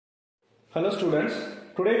Hello students,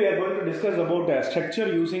 today we are going to discuss about structure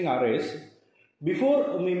using arrays.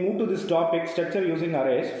 Before we move to this topic, structure using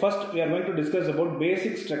arrays, first we are going to discuss about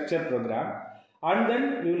basic structure program and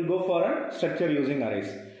then we will go for a structure using arrays.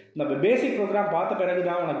 நம்ம பேசிக் program பார்த்த பிறகு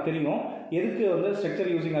தான் உனக்கு தெரியும் எதுக்கு வந்து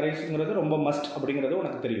structure using அரேஸ்ங்கிறது ரொம்ப must அப்படிங்கிறது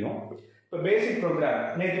உனக்கு தெரியும். இப்போ பேசிக் ப்ரோக்ராம்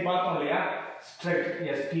நேற்று பார்த்தோம் இல்லையா, ஸ்ட்ரக்ட்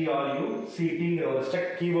struct ஒரு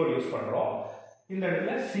ஸ்ட்ரக்ட் கீவேர்ட் யூஸ் பண்ணுறோம். இந்த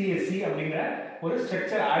இடத்துல CSC அப்படிங்கிற ஒரு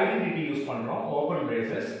ஸ்ட்ரக்சர் ஐடென்டிட்டி யூஸ் பண்ணுறோம். Open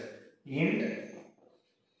braces int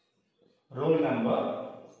roll number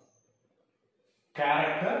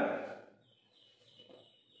character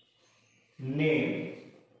name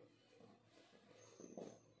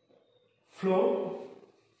float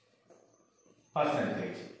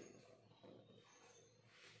percentage.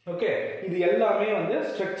 Okay, இது எல்லாமே வந்து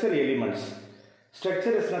structure elements.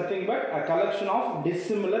 Structure is nothing but a collection of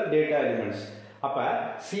dissimilar data elements. அப்ப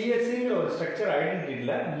CSCங்கிற ஒரு ஸ்ட்ரக்சர்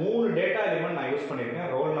ஐடென்டிட்டில 3 டேட்டா எலிமெண்ட் நான் யூஸ் பண்ணிருக்கேன்.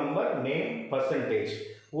 Roll number, name, percentage.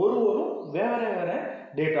 ஒரு வேற வேற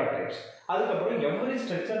டேட்டா டைப்ஸ். அதுக்கப்புறம் every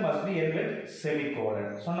structure must be end with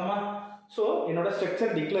semicolon சொன்னமா. So என்னோட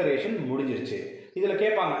ஸ்ட்ரக்சர் டிக்ளரேஷன் முடிஞ்சிருச்சு. இதில்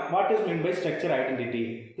கேட்பாங்க what is mean by structure identity.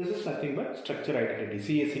 This is nothing but structure identity.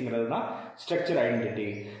 சிஎஸ்சிங்கிறது தான் structure identity.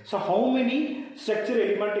 So how many structure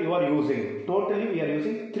element you are using? Totally we are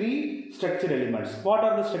using 3 structure elements. What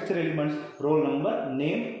are the structure elements? Roll number,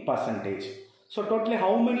 name, percentage. So totally how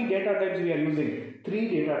many data types we are using? 3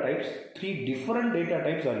 data types. 3 different data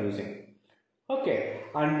types are using. Okay,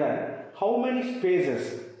 and then how many spaces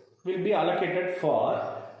will be allocated for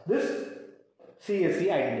this CSC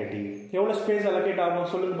identity? எவ்வளவு space allocate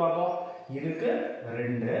ஆகும் சொல்லுங்க பாப்போம். இதுக்கு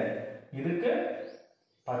 2, இதுக்கு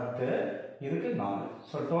 10, இதுக்கு 4.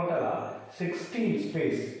 So டோட்டலா 16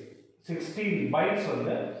 space, 16 bytes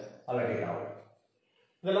வந்து allocate ஆகும்.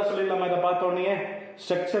 இதெல்லாம் சொல்லிடலாமா? இதை பார்த்தோன்னே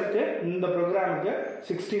ஸ்ட்ரக்சருக்கு இந்த ப்ரோக்ராமுக்கு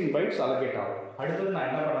 16 bytes allocate ஆகும். அடுத்தது நான்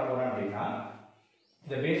என்ன பண்ண போறேன் அப்படின்னா,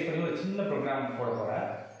 இதை பேஸ் பண்ணி ஒரு சின்ன ப்ரோக்ராம் போட போறேன்.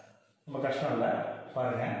 ரொம்ப கஷ்டம் இல்லை,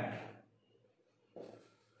 பாருங்க.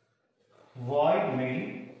 void main.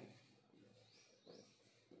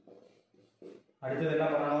 அடுத்தது என்ன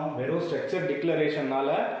பண்ணணும்? வெறும் ஸ்ட்ரக்சர் டிக்ளரேஷனால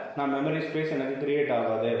நான் மெமரி ஸ்பேஸ் எனக்கு கிரியேட்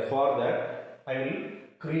ஆகாது. For that I will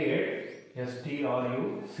create struct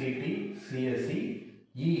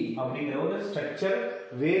அப்படிங்கிற ஒரு ஸ்ட்ரக்சர்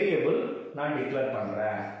வேரியபிள் நான் டிக்ளேர்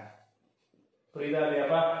பண்றேன். புரியுதா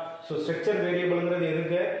இல்லையாப்பா? ஸோ ஸ்ட்ரக்சர் வேரியபிள்ங்கிறது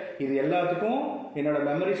எதுக்கு? இது எல்லாத்துக்கும் என்னோட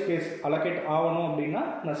மெமரி ஸ்பேஸ் அலோகேட் ஆகணும் அப்படின்னா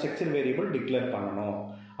நான் ஸ்ட்ரக்சர் வேரியபிள் டிக்ளேர் பண்ணணும்.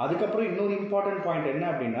 அதுக்கப்புறம் இன்னொரு இம்பார்ட்டன்ட் பாயிண்ட் என்ன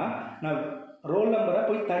அப்படின்னா, நான் ரோல் நம்பரை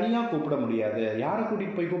போய் தனியாக கூப்பிட முடியாது. யாரை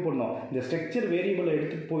கூட்டிகிட்டு போய் கூப்பிடணும்? இந்த ஸ்ட்ரக்சர் வேரியபிளை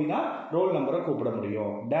எடுத்துகிட்டு போய் தான் ரோல் நம்பரை கூப்பிட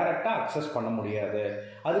முடியும். டைரெக்டாக அக்சஸ் பண்ண முடியாது.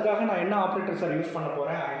 அதுக்காக நான் என்ன ஆப்ரேட்டர் சார் யூஸ் பண்ண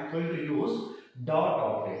போகிறேன்? I am going to use dot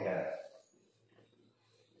operator.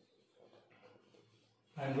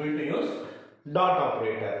 I am going to use dot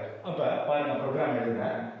operator. அப்போ பாருங்க, ப்ரோக்ராம்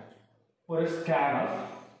எழுதுறேன். ஒரு ஸ்கேன் ஆஃப்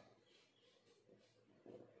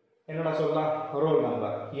என்னடா சொல்லலாம்? Roll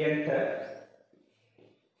number. Enter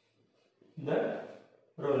the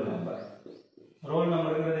roll number. roll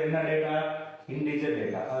number என்ன டேட்டா? Integer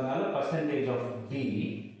data. அதனால percentage of D.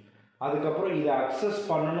 அதுக்கப்புறம் இதை அக்சஸ்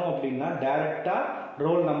பண்ணணும் அப்படின்னா டைரக்டா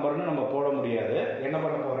ரோல் நம்பர்னு நம்ம போட முடியாது. என்ன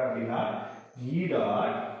பண்ண போறேன் அப்படின்னா e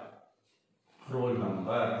dot roll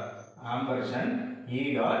number ampersand e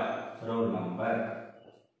dot roll number.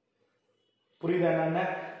 புரியுதா என்ன?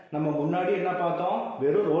 நம்ம முன்னாடி என்ன பார்த்தோம்?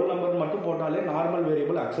 வெறும் ரோல் நம்பர் மட்டும் போட்டாலே நார்மல்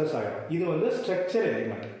வேரியபிள் அக்சஸ் ஆகிடும். இது வந்து ஸ்ட்ரக்சர்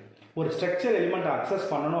எலிமெண்ட். ஒரு ஸ்ட்ரக்சர் எலிமெண்ட் அக்சஸ்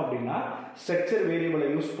பண்ணணும் அப்படின்னா ஸ்ட்ரக்சர் வேரியபிளை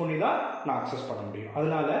யூஸ் பண்ணி தான் நான் அக்சஸ் பண்ண முடியும்.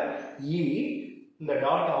 அதனால இந்த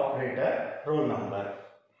டாட் ஆப்ரேட்டர் ரோல் நம்பர்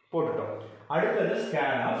போட்டுட்டோம். அடுத்தது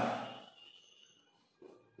scan of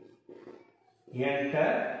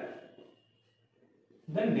enter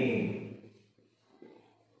the name.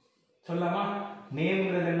 சொல்லலாமா?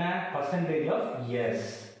 நேம்ங்கிறது என்ன? Percentage of S.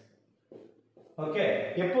 ஓகே,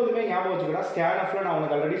 எப்போதுமே ஞாபகம் வச்சுக்கடா, ஸ்கேன் ஆஃப்ல நான்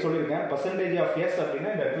உங்களுக்கு ஆல்ரெடி சொல்லியிருக்கேன். பர்சன்டேஜ் ஆஃப் எஸ்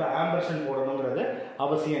அப்படின்னா இந்த இடத்துல ஆம்பர்சன் போடணுங்கிறது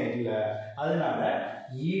அவசியம் இல்லை. அதனால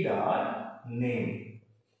e டாட் நேம்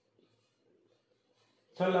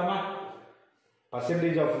சொல்லலாமா?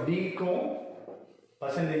 Percentage of டிக்கும்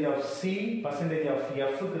percentage of C percentage of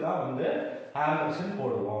எஃப்க்கு தான் வந்து ஆம்பர்சன்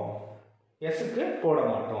போடுவோம், எஸ்க்கு போட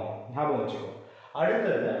மாட்டோம். ஞாபகம் வச்சுக்கோ.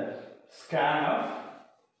 அடுத்தது scan of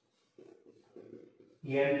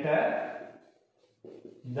enter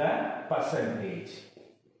the percentage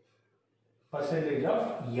of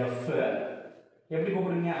f. எப்படி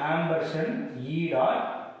கூப்பிடுறீங்க? ampersand e dot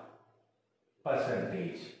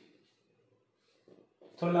percentage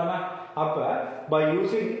சொல்லலாமா? அப்ப by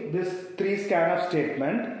using this 3 scanf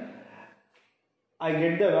statement I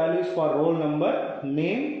get the values for roll number,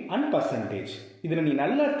 name and percentage. இதில் நீ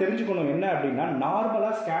நல்லா தெரிஞ்சுக்கணும் என்ன அப்படின்னா,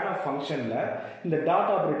 நார்மலாக ஸ்கேன்ஆஃப் ஃபங்க்ஷனில் இந்த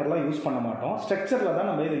டாட் ஆப்ரேட்டர்லாம் யூஸ் பண்ண மாட்டோம், ஸ்ட்ரக்சரில் தான்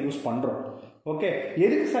நம்ம இதை யூஸ் பண்ணுறோம். ஓகே,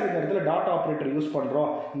 எதுக்கு சார் இந்த இடத்துல டாட் ஆப்ரேட்டர் யூஸ்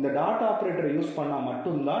பண்ணுறோம்? இந்த டாட் ஆப்ரேட்டர் யூஸ் பண்ணால்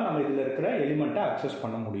மட்டும்தான் நம்ம இதில் இருக்கிற எலிமெண்ட்டை அக்சஸ்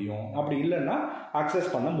பண்ண முடியும், அப்படி இல்லைன்னா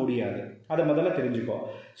அக்சஸ் பண்ண முடியாது. அதை முதல்ல தெரிஞ்சுக்கோ.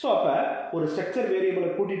 ஸோ அப்போ ஒரு ஸ்ட்ரக்சர்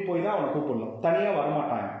வேரியபிளை கூட்டிகிட்டு போய் தான் அவனை கூப்பிடணும், தனியாக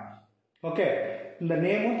வரமாட்டாங்க. ஓகே, இந்த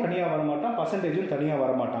நேமும் தனியாக வரமாட்டான், பர்சன்டேஜும் தனியாக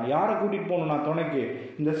வரமாட்டான். யாரை கூட்டிகிட்டு போகணும்? நான் துணைக்கு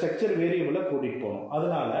இந்த ஸ்ட்ரக்சர் வேரியபிளை கூட்டிகிட்டு போகணும்.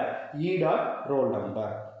 அதனால இ டாட் ரோல்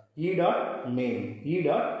நம்பர், இ டாட் நேம், இ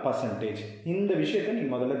டாட் பர்சன்டேஜ். இந்த விஷயத்தை நீ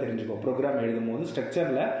முதல்ல தெரிஞ்சுக்கோ. ப்ரோக்ராம் எழுதும் போது,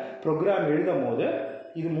 ஸ்ட்ரக்சரில் ப்ரோக்ராம் எழுதும் போது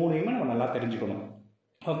இது மூணையுமே நம்ம நல்லா தெரிஞ்சுக்கணும்.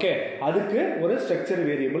 ஓகே, அதுக்கு ஒரு ஸ்ட்ரக்சர்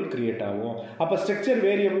வேரியபிள் கிரியேட் ஆகும். அப்போ ஸ்ட்ரக்சர்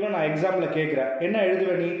வேரியபிள் நான் எக்ஸாம்பிள் கேட்குறேன், என்ன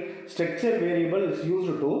எழுதுவே நீ? Structure variable is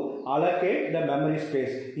used to allocate the memory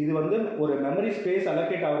space. இது வந்து ஒரு மெமரி ஸ்பேஸ்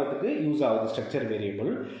allocate ஆகிறதுக்கு யூஸ் ஆகுது ஸ்ட்ரக்சர்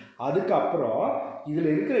வேரியபிள். அதுக்கப்புறம் இதில்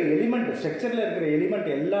இருக்கிற எலிமெண்ட், ஸ்ட்ரக்சரில் இருக்கிற எலிமெண்ட்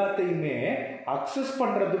எல்லாத்தையுமே அக்சஸ்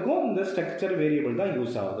பண்ணுறதுக்கும் இந்த ஸ்ட்ரக்சர் வேரியபிள் தான்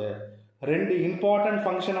யூஸ் ஆகுது. ரெண்டு important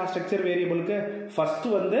function of structure வேரியபிளுக்கு, first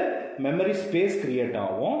வந்து மெமரி ஸ்பேஸ் கிரியேட்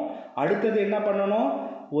ஆகும், அடுத்தது என்ன பண்ணணும்?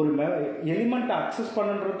 ஒரு எலிமெண்ட் அக்சஸ்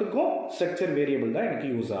பண்ணுறதுக்கும் ஸ்ட்ரக்சர் வேரியபிள் தான் எனக்கு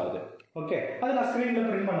யூஸ் ஆகுது. ஓகே, அது நான் ஸ்க்ரீனில்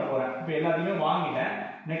பிரிண்ட் பண்ண போகிறேன். இப்போ எல்லாத்தையுமே வாங்கிட்டேன்.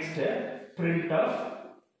 Next print of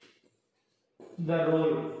the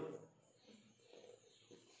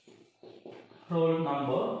roll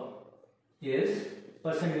number is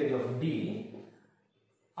percentage of D.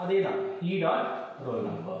 அதே தான் இ dot roll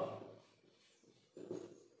number.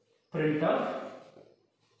 Print of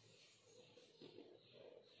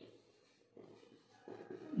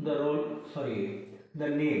the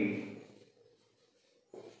name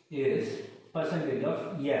is percentage of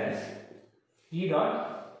yes, e dot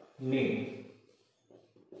name.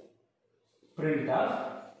 Print of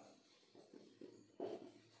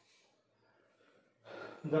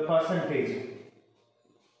the percentage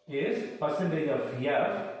is percentage of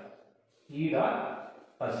f, e dot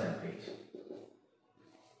percentage.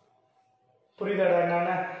 புரியுதாடா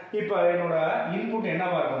என்னன்னா? இப்போ என்னோட input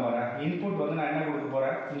என்னவா இருக்கும் பாரு. Input வந்து நான் என்ன கொடுக்க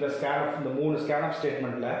போறேன்? இந்த ஸ்கேன், இந்த 3 ஸ்கேன் ஆஃப்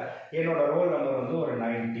ஸ்டேட்மெண்ட்ல என்னோட ரோல் நம்பர் வந்து ஒரு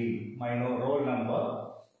 19. மை ரோல் நம்பர்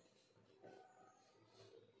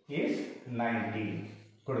இஸ் 19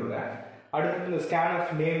 கொடுக்குறேன். அடுத்து இந்த ஸ்கேன்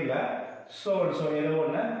ஆஃப் நேம்ல ஸோ ஏதோ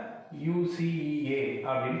ஒன்று UCEA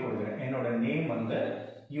அப்படின்னு கொடுக்குறேன். என்னோட நேம் வந்து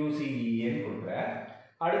UCEAன்னு கொடுக்குறேன்.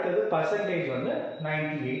 அடுத்தது பர்சன்டேஜ் வந்து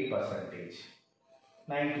 98%.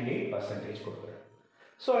 98% கொடுக்குறேன்.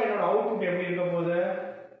 ஸோ என்னோட அவுட்புட் எப்படி இருக்க போகுது?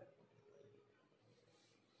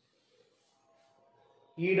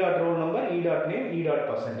 E dot roll number, E dot name, E dot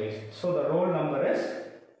percentage. So the roll number is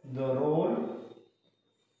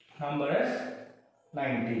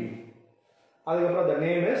 19. அதுக்கப்புறம் the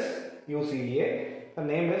name is UCEA, the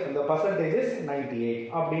name is, the percentage is 98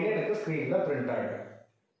 அப்படின்னு எனக்கு ஸ்க்ரீனில் பிரிண்ட் ஆகிடும்.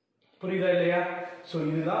 புரியுதா இல்லையா? ஸோ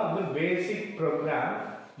இதுதான் வந்து பேசிக் ப்ரோக்ராம்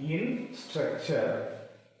இன் ஸ்ட்ரக்சர்.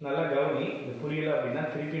 நல்லா கவனி. இது புரியல அப்படின்னா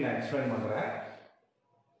திருப்பி நான் எக்ஸ்பிளைன் பண்ணுறேன்.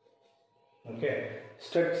 ஓகே,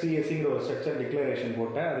 ஸ்ட்ரக்ட் சிஎஸ்சிங்கிற ஒரு ஸ்ட்ரக்சர் டிக்ளரேஷன்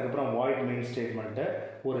போட்டேன். அதுக்கப்புறம் வாய்ட் மெயின் ஸ்டேட்மெண்ட்டு,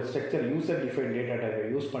 ஒரு structure user define data டைப்பை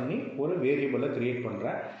use பண்ணி ஒரு வேரியபிளை கிரியேட்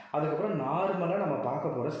பண்ணுறேன். அதுக்கப்புறம் நார்மலாக நம்ம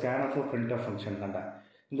பார்க்க போகிற scan of print of function தாண்டா.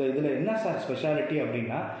 இந்த இதில் என்ன சார் ஸ்பெஷாலிட்டி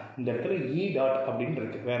அப்படின்னா, இந்த இடத்துல இ டாட் அப்படின்னு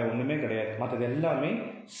இருக்குது, வேறு ஒன்றுமே கிடையாது, மற்றது எல்லாமே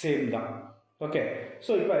சேம் தான். ஓகே,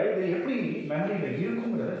 ஸோ இப்போ இது எப்படி மெமரியில்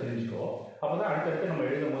இருக்குங்கிறத தெரிஞ்சுக்கோ. அப்போ தான் அடுத்தடுத்து நம்ம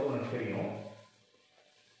எழுதும் போது உனக்கு தெரியும்.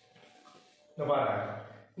 இந்த பாருங்க,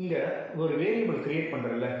 இங்கே ஒரு வேரியபிள் கிரியேட்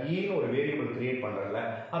பண்ணுறல, ஈன்னு ஒரு வேரியபிள் கிரியேட் பண்ணுறல,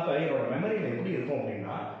 அப்போ என்னோட மெமரியில் எப்படி இருக்கும்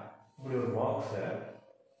அப்படின்னா, இப்படி ஒரு பாக்ஸை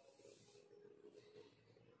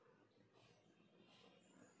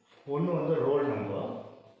ஒன்று வந்து ரோல் நம்பர்,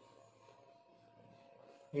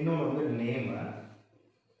 இன்னொன்று வந்து நேமு,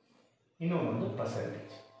 இன்னொன்று வந்து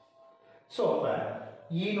பர்சன்டேஜ். ஸோ அப்போ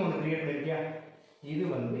ஈன்னு ஒன்று கிரியேட் பண்ணிருக்கியா, இது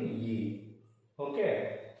வந்து இ. ஓகே,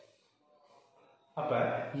 அப்போ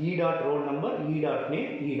இ டாட் ரோல் நம்பர், இ டாட்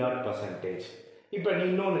நேம், இ டாட் பர்சன்டேஜ். இப்போ நீ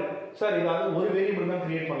இன்னொன்று, சார் ஏதாவது ஒரு வேரியபிள் தான்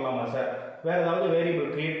கிரியேட் பண்ணலாமா சார், வேறு ஏதாவது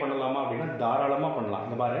வேரியபிள் கிரியேட் பண்ணலாமா அப்படின்னா தாராளமாக பண்ணலாம்.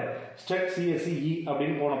 இந்த பாரு, ஸ்ட்ரக்ட் சிஎஸ்சி இ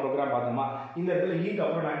அப்படின்னு போன ப்ரோக்ராம் பார்த்தோமா, இந்த இடத்துல ஈக்கு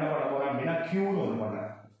அப்புறம் நான் என்ன பண்ண போகிறேன் அப்படின்னா கியூன்னு ஒன்று பண்ணேன்.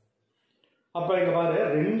 அப்போ இங்கே பாரு,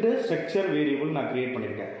 2 ஸ்ட்ரக்சர் வேரியபிள் நான் கிரியேட்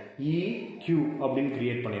பண்ணியிருக்கேன், இ கியூ அப்படின்னு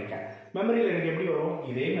கிரியேட் பண்ணியிருக்கேன். மெமரியில் எனக்கு எப்படி வரும்?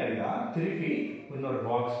 இதே மாதிரி தான் திருப்பி இன்னொரு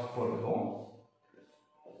box போட்டுக்கும்,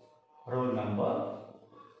 roll number,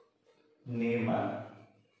 name,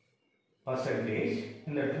 percentage,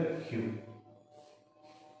 இந்த இடத்துல கியூ.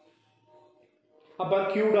 அப்போ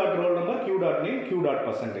Q dot roll number, Q dot name, Q dot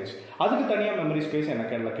percentage. அதுக்கு தனியாக மெமரி ஸ்பேஸ்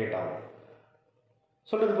எனக்கு எல்லாம் கேட்டாகும்.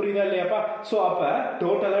 சொல்றது புரியுதா இல்லையாப்பா? ஸோ அப்போ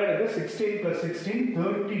டோட்டலாக எனக்கு 16 + 16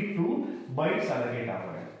 32 பைட்ஸ் அலோகேட் ஆகும்.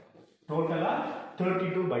 டோட்டலாக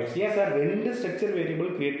 32 பைட்ஸ். ஏன் சார் 2 ஸ்ட்ரக்சர் வேரியபிள்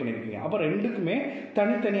கிரியேட் பண்ணியிருக்கீங்க, அப்போ ரெண்டுக்குமே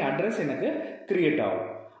தனித்தனி அட்ரஸ் எனக்கு கிரியேட் ஆகும்.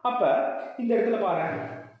 அப்போ இந்த இடத்துல பாரு,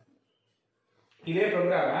 இதே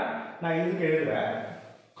ப்ரோக்ராமை நான் இதுக்கு எழுதுறேன்,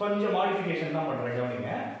 கொஞ்சம் மாடிஃபிகேஷன் தான் பண்ணுறேன்.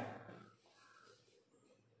 கவனிங்க,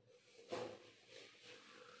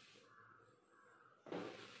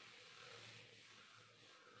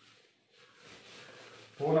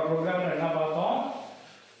 போன ப்ரோக்ராமில் என்ன பார்த்தோம்?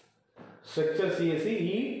 ஸ்ட்ரக்சர் சிஎஸ்சி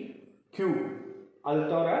இ கியூ, அது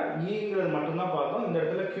தவிர ஈங்கிறது மட்டும்தான் பார்த்தோம். இந்த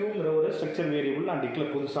இடத்துல கியூங்கிற ஒரு ஸ்ட்ரக்சர் வேரியபிள் நான்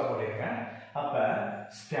டிக்ளேர் புதுசாக பண்ணியிருக்கேன். அப்போ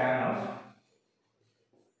scan of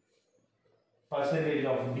percentage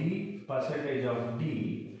of d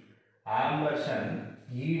ampersand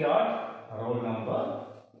e dot roll number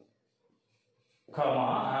comma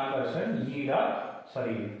ampersand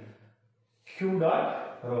q dot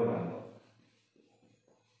roll number.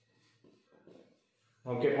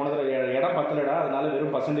 Okay, போனதில் இடம் பத்தலடா, அதனால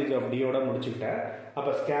வெறும் பர்சன்டேஜ் ஆஃப் டியோட முடிச்சுக்கிட்டேன்.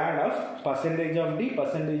 அப்போ scan of percentage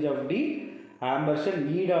of D ampersand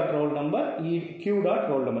E dot roll number Q dot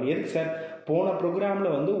roll number. எதுக்கு sir? போன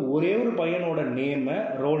ப்ரோக்ராமில் வந்து ஒரே ஒரு பையனோட நேமு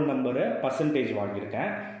ரோல் நம்பரு பர்சன்டேஜ்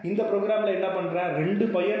வாங்கியிருக்கேன். இந்த ப்ரோக்ராமில் என்ன பண்ணுறேன்? 2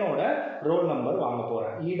 பையனோட ரோல் நம்பர் வாங்க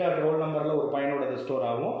போகிறேன். இ டாட் ரோல் நம்பரில் ஒரு பையனோடது ஸ்டோர்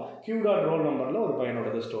ஆகும், கியூ டாட் ரோல் நம்பரில் ஒரு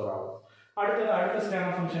பையனோடது ஸ்டோர் ஆகும். அடுத்த ஸ்கேன்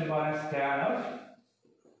ஆஃப் ஃபங்க்ஷன் பாருங்க. Scan of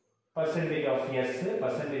percentage of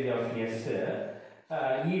s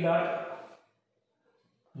e dot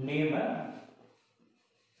name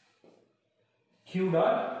q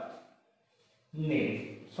dot name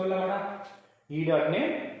சொல்லலாமா? e dot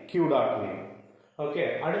name q dot name. Okay,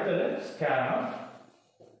 அடுத்தது scan of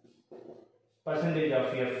percentage of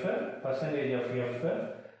f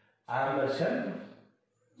ampersand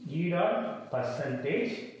e dot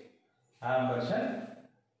percentage ampersand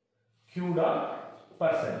q dot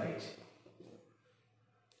percentage.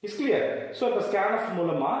 Is clear? So இப்போ scan of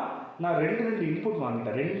மூலமா நான் ரெண்டு input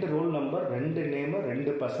வாங்கிட்டேன். 2 roll number, 2 name,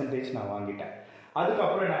 2 percentage நான் வாங்கிட்டேன்.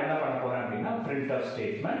 அதுக்கப்புறம் நான் என்ன பண்ண போறேன் அப்படின்னா பிரிண்ட் ஆஃப்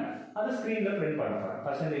ஸ்டேட்மெண்ட், அது ஸ்கிரீன்ல பிரிண்ட் பண்ண போறேன்.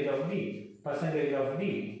 Percentage of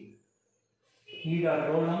D E dot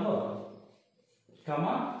roll number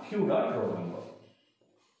comma Q dot roll number.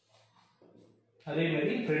 அதே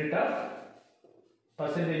மாதிரி print of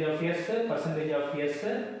percentage of S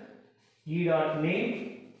e dot name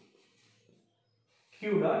q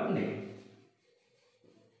dot name.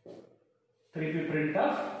 திருப்பி print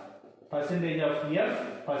of percentage of f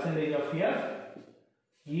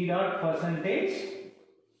e dot percentage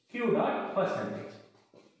q dot percentage.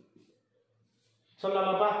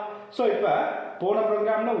 சொல்லலாமாப்பா? So இப்போ போன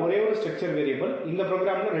ப்ரோக்ராமில் ஒரே ஒரு structure variable, இந்த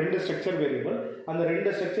ப்ரோக்ராமில் 2 ஸ்ட்ரக்சர் வேரியபிள். அந்த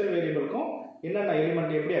 2 ஸ்ட்ரக்சர் வேரியபிளுக்கும் என்னென்ன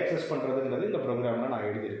எலிமெண்ட் எப்படி அக்சஸ் பண்ணுறதுங்கிறது இந்த ப்ரோக்ராமில் நான்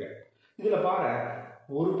எழுதியிருக்கேன். இதில் பாரு,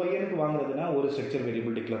 ஒரு பையனுக்கு வாங்குறதுனா ஒரு ஸ்ட்ரக்சர்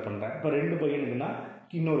வேரியபிள் டிக்ளேர் பண்ணுறேன். இப்போ 2 பையனுக்குன்னா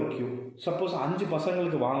இன்னொரு கியூ. சப்போஸ் 5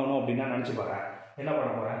 பசங்களுக்கு வாங்கணும் அப்படின்னா நினச்சி பாறேன், என்ன பண்ண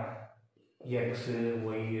போகிறேன்? எக்ஸு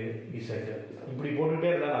ஒய் இசட்டு இப்படி போட்டுகிட்டே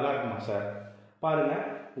இருந்தால் நல்லா இருக்குமா சார்? பாருங்கள்,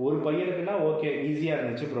 ஒரு பையனுக்குன்னா ஓகே, ஈஸியாக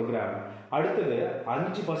இருந்துச்சு ப்ரோக்ராம். அடுத்தது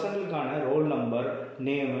 5 பசங்களுக்கான ரோல் நம்பர்,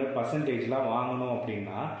 நேமு, பர்சன்டேஜ்லாம் வாங்கணும்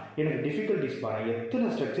அப்படின்னா எனக்கு டிஃபிகல்ட்டிஸ் பாருங்கள். எத்தனை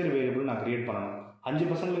ஸ்ட்ரக்சர் வேரியபிள் நான் க்ரியேட் பண்ணணும்? 5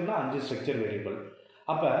 பசங்களுக்குன்னா 5 ஸ்ட்ரக்சர் வேரியபிள்.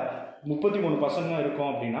 அப்போ 33 பசங்க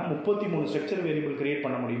இருக்கும் அப்படின்னா 33 ஸ்ட்ரக்சர் வேரியபிள் கிரியேட்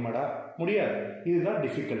பண்ண முடியுமாடா? முடியாது. இதுதான்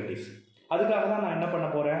டிஃபிகல்ட்டிஸ். அதுக்காக தான் நான் என்ன பண்ண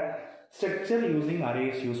போகிறேன்? ஸ்ட்ரக்சர் யூசிங்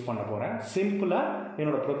அரேஸ் யூஸ் பண்ண போகிறேன். சிம்பிளாக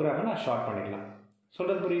என்னோட ப்ரோக்ராமை நான் ஷார்ட் பண்ணிக்கலாம்.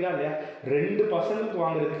 சொல்கிறது புரியுதா இல்லையா? 2 பசங்களுக்கு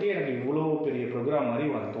வாங்குறதுக்கே எனக்கு இவ்வளோ பெரிய ப்ரோக்ராம் மாதிரி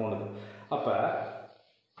உனக்கு தோணுது. அப்போ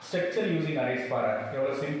ஸ்ட்ரக்சர் யூசிங் அரேஸ் பாரு,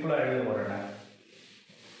 எவ்வளோ சிம்பிளாக எழுத போகிறேன்.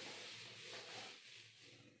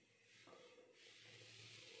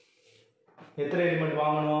 எத்தனை எலிமெண்ட்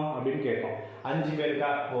வாங்கணும் அப்படின்னு கேட்போம். 5 பேருக்கா?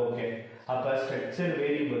 ஓகே. அப்போ ஸ்ட்ரக்சர்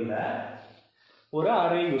வேரியபிளில் ஒரு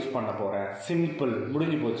அரே யூஸ் பண்ண போகிறேன். சிம்பிள்,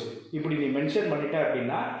 முடிஞ்சு போச்சு. இப்படி நீ மென்ஷன் பண்ணிட்ட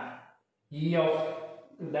அப்படின்னா இ ஆஃப்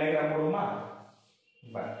டயக்ராம் போடுமா?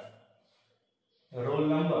 Roll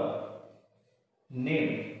number,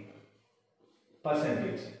 name,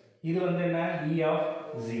 percentage. இது வந்து என்ன? இ ஆஃப்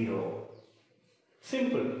 0.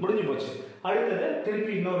 சிம்பிள், முடிஞ்சு போச்சு. அடுத்தது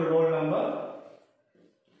திருப்பி இன்னொரு ரோல் நம்பர்,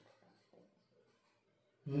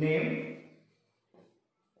 நேம்,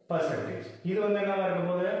 பர்சன்டேஜ். இது வந்து என்னவா இருக்க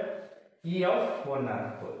போகுது? இ ஆஃப் 1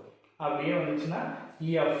 இருக்க போகுது. அப்படியே வந்துச்சுன்னா இ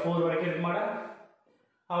ஆஃப் 4 வரைக்கும் இருக்குமாடா?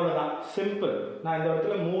 அவ்வளோதான், சிம்பிள். நான் இந்த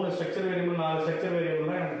இடத்துல 3 ஸ்ட்ரக்சர் வேரியபிள், 4 ஸ்ட்ரக்சர்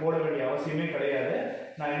வேரியபிள்லாம் எனக்கு போட வேண்டிய அவசியமே கிடையாது.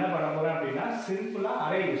 நான் என்ன பண்ண போகிறேன் அப்படின்னா சிம்பிளாக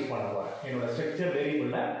அரே யூஸ் பண்ண போகிறேன். என்னோட ஸ்ட்ரக்சர்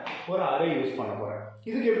வேரியபிளில் ஒரு அரே யூஸ் பண்ண போகிறேன்.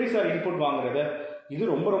 இதுக்கு எப்படி சார் இன்புட் வாங்குறது?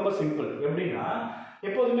 இது ரொம்ப ரொம்ப சிம்பிள். எப்படின்னா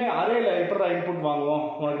எப்போதுமே அரேல எப்படி இன்புட் வாங்குவோம்?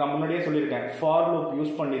 உனக்கு நான் முன்னாடியே சொல்லியிருக்கேன், ஃபார் லூப்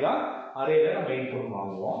யூஸ் பண்ணி தான் அரேல நம்ம இன்புட்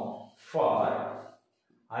வாங்குவோம். for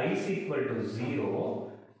I is equal to 0,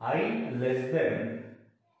 I less than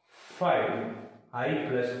 5, I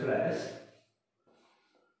plus plus.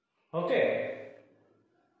 Okay.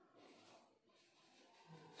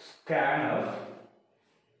 scanf.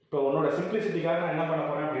 இப்போ உன்னோட சிம்பிளிசிட்டிக்காக நான் என்ன பண்ண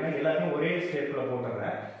போறேன் அப்படின்னா எல்லாத்தையும் ஒரே ஸ்டெப்ல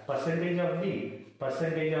போட்டுறேன். percentage of D,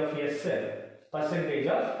 percentage of S, percentage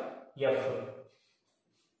of F.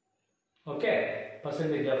 Okay,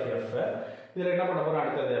 percentage of F. இதில் என்ன பண்ண போறோம்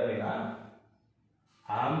அடுத்தது அப்படின்னா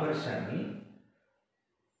ampersand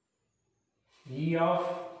E of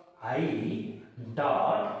I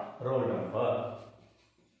dot roll number,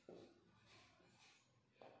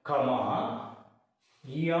 comma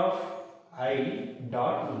E of I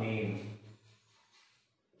dot name,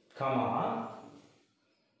 comma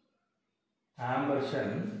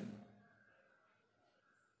ampersand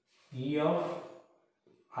E of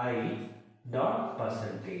I dot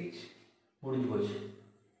percentage. முடிஞ்சு போச்சு.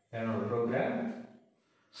 என்னோட program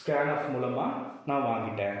scanf மூலமா நான்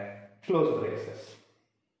வாங்கிட்டேன். Close braces.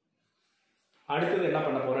 அடுத்தது என்ன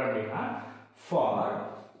பண்ண போறேன் அப்படின்னா for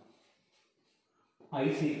I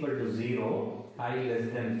is equal to 0, I less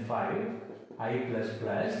than 5, I plus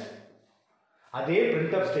plus. அதே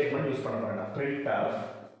printf statement யூஸ் பண்ண போறேன். printf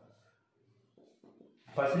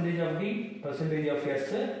percentage of D, percentage of S,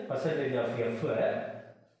 percentage of F.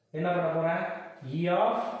 என்ன பண்ண போறேன் E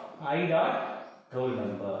of I dot roll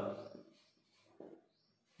number,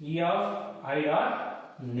 E of I dot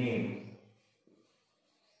name,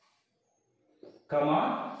 comma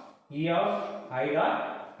E of I dot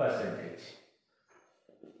percentage.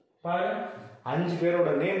 பாரு, 5 பேரோட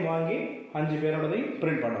name வாங்கி 5 பேரோடதையும்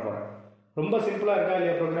print பண்ண போறேன். ரொம்ப சிம்பிளா இருக்கா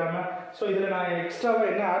இல்லையா ப்ரோக்ராம்? ஸோ இதில் நான்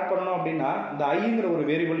எக்ஸ்ட்ராவாக என்ன ஆட் பண்ணணும் அப்படின்னா இந்த ஐங்கிற ஒரு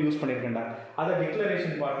வேரியபிள் யூஸ் பண்ணியிருக்கேன்டா, அதை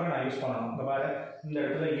டிக்ளரேஷன் பார்ட்டில் நான் யூஸ் பண்ணணும். இந்த பாரு, இந்த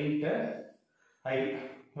இடத்துல இன்ட் ஐ,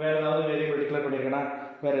 வேறு ஏதாவது வேரியபிள் டிக்ளேர் பண்ணியிருக்கேன்னா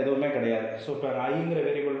வேறு எதுவுமே கிடையாது. ஸோ இப்போ ஐங்கிற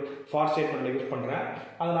வேரியபிள் ஃபார் ஸ்டேட்மெண்ட்டில் யூஸ் பண்ணுறேன்.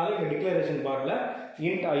 அதனால இந்த டிக்ளரேஷன் பார்ட்டில்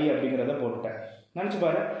இன்ட் ஐ அப்படிங்கிறத போட்டுட்டேன். நினச்சி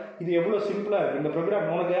பாரு, இது எவ்வளோ சிம்பிளாக இருக்குது. இந்த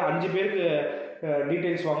ப்ரோக்ராம் உனக்கு 5 பேருக்கு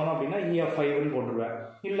டீட்டெயில்ஸ் வாங்கணும் அப்படின்னா EF5ன்னு போட்டுருவேன்.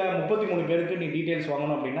 இல்லை 33 பேருக்கு நீ டீட்டெயில்ஸ்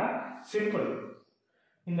வாங்கணும் அப்படின்னா சிம்பிள்,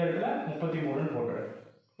 இந்த இடத்துல 33ன்னு போட்டுரு.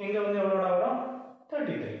 இங்கே வந்து எவ்வளோட வரும்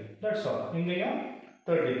 33. That's all. இங்கேயும்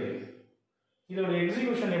 33. இதோட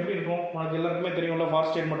எக்ஸிக்யூஷன் எப்படி இருக்கும் உனக்கு எல்லாருக்குமே தெரியும்ல. ஃபார்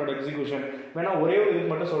ஸ்டேட்மெண்ட்டோட எக்ஸிக்யூஷன் வேணா ஒரே ஒரு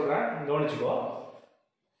இதுக்கு மட்டும் சொல்கிறேன், கவனிச்சுக்கோ.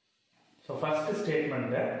 ஸோ ஃபர்ஸ்ட்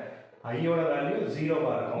ஸ்டேட்மெண்ட்டு ஐயோட வேல்யூ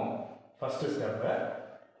 0வாக இருக்கும். ஃபர்ஸ்ட் ஸ்டெப்பு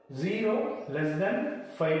 0 less than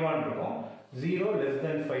 5 இருக்கும். 0 less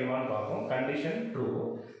than 5 பார்ப்போம். Condition true.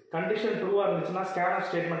 கண்டிஷன் ட்ரூவாக இருந்துச்சுன்னா ஸ்கேன்அப்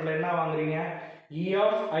ஸ்டேட்மெண்ட்டில் என்ன வாங்குறீங்க E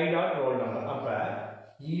of I dot roll number. அப்போ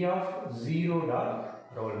E of 0 dot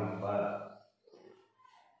roll number,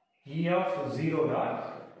 E of 0 dot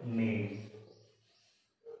name,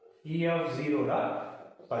 E of 0 dot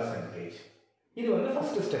percentage. இது வந்து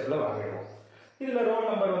ஃபர்ஸ்ட் ஸ்டெப்பில் வாங்கிடுவோம். இதில் ரோல்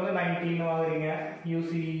நம்பர் வந்து 19 வாங்குறீங்க,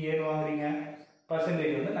 UCE வாங்குறீங்க,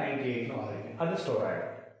 பர்சன்டேஜ் வந்து 98 வாங்குறீங்க. அது ஸ்டோர் ஆகிடும்.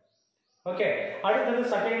 ஓகே, அடுத்தது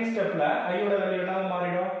செகண்ட் ஸ்டெப்பில் ஐயோட வேல்யூ என்ன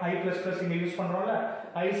மாறிடும்? I ப்ளஸ் ப்ளஸ் இங்கே use பண்ணுறோம்ல,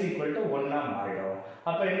 I is equal to 1 மாறிடும்.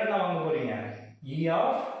 அப்போ என்னென்ன வாங்க போறீங்க? E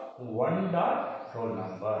of 1 dot roll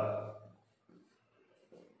number,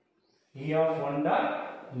 E of 1 dot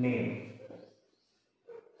name,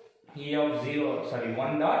 E of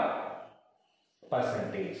 1 dot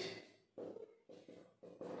percentage.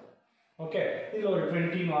 Okay, இதில் ஒரு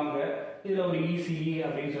 20 வாங்க, இதில் ஒரு ECE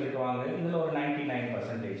அப்படின்னு சொல்லிட்டு வாங்க, இதில் ஒரு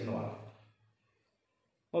 99% வாங்க.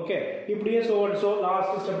 ஓகே, இப்படியே ஸோ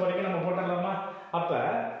லாஸ்ட் ஸ்டெப் வரைக்கும் நம்ம போட்டுடலாமா? அப்போ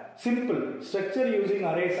சிம்பிள் ஸ்ட்ரக்சர் யூசிங்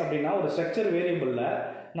அரேஸ் அப்படின்னா ஒரு ஸ்ட்ரக்சர் வேரியபிளில்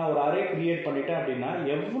நான் ஒரு அரே கிரியேட் பண்ணிட்டேன் அப்படின்னா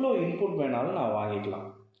எவ்வளோ இன்புட் வேணாலும் நான் வாங்கிக்கலாம்.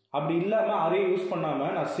 அப்படி இல்லாமல் அரே யூஸ்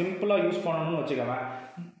பண்ணாமல் நான் சிம்பிளாக யூஸ் பண்ணணும்னு வச்சுக்கவேன்.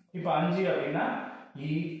 இப்போ 5 அப்படின்னா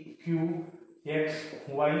E, Q, X,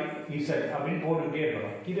 Y, Z அப்படின்னு போட்டுக்கிட்டே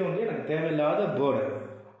இருக்கணும். இது வந்து எனக்கு தேவையில்லாத பேர்டு.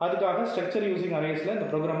 அதுக்காக ஸ்ட்ரக்சர் யூசிங் அரேஸில் இந்த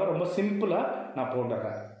ப்ரோக்ராமை ரொம்ப சிம்பிளாக நான்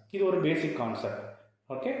போட்டுறேன். இது ஒரு பேசிக் கான்செப்ட்.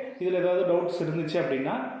 ஓகே, இதில் ஏதாவது டவுட்ஸ் இருந்துச்சு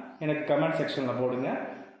அப்படின்னா எனக்கு கமெண்ட் செக்ஷனில் போடுங்க.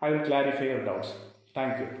 I will clarify your doubts.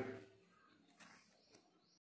 Thank you.